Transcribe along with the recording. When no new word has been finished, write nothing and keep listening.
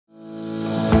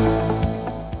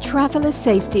Traveller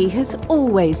safety has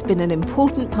always been an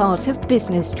important part of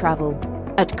business travel.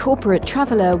 At Corporate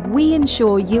Traveller, we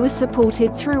ensure you are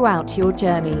supported throughout your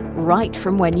journey, right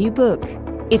from when you book.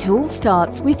 It all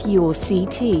starts with your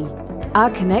CT. Our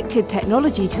connected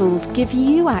technology tools give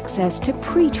you access to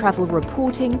pre-travel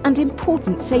reporting and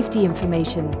important safety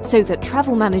information so that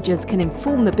travel managers can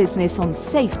inform the business on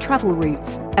safe travel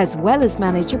routes, as well as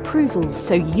manage approvals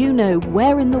so you know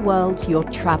where in the world your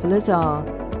travellers are.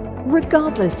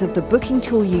 Regardless of the booking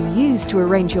tool you use to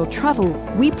arrange your travel,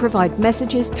 we provide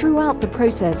messages throughout the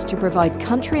process to provide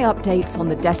country updates on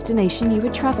the destination you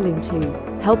are travelling to,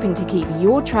 helping to keep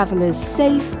your travellers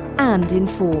safe and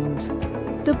informed.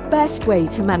 The best way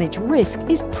to manage risk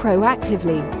is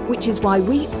proactively, which is why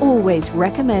we always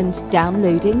recommend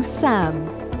downloading SAM.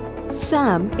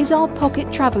 SAM is our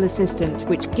pocket travel assistant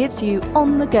which gives you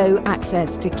on-the-go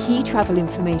access to key travel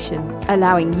information,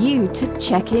 allowing you to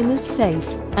check in as safe,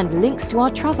 and links to our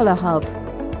Traveller Hub.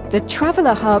 The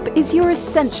Traveller Hub is your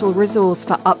essential resource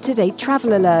for up-to-date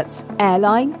travel alerts,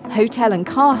 airline, hotel and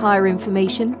car hire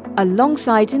information,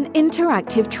 alongside an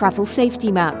interactive travel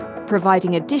safety map,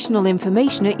 providing additional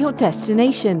information at your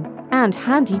destination, and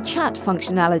handy chat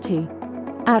functionality.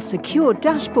 Our secure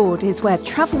dashboard is where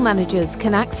travel managers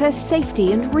can access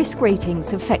safety and risk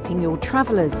ratings affecting your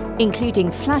travellers, including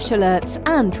flash alerts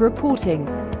and reporting,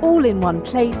 all in one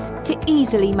place to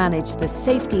easily manage the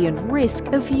safety and risk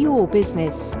of your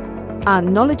business. Our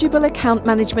knowledgeable account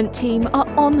management team are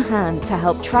on hand to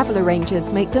help travel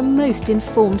arrangers make the most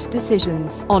informed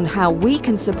decisions on how we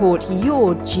can support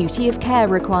your duty of care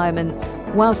requirements,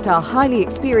 whilst our highly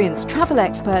experienced travel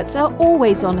experts are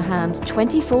always on hand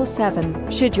 24/7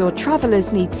 should your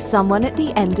travellers need someone at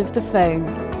the end of the phone.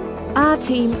 Our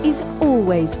team is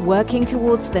always working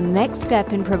towards the next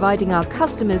step in providing our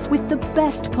customers with the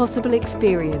best possible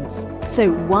experience.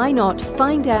 So why not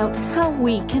find out how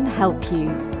we can help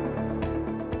you?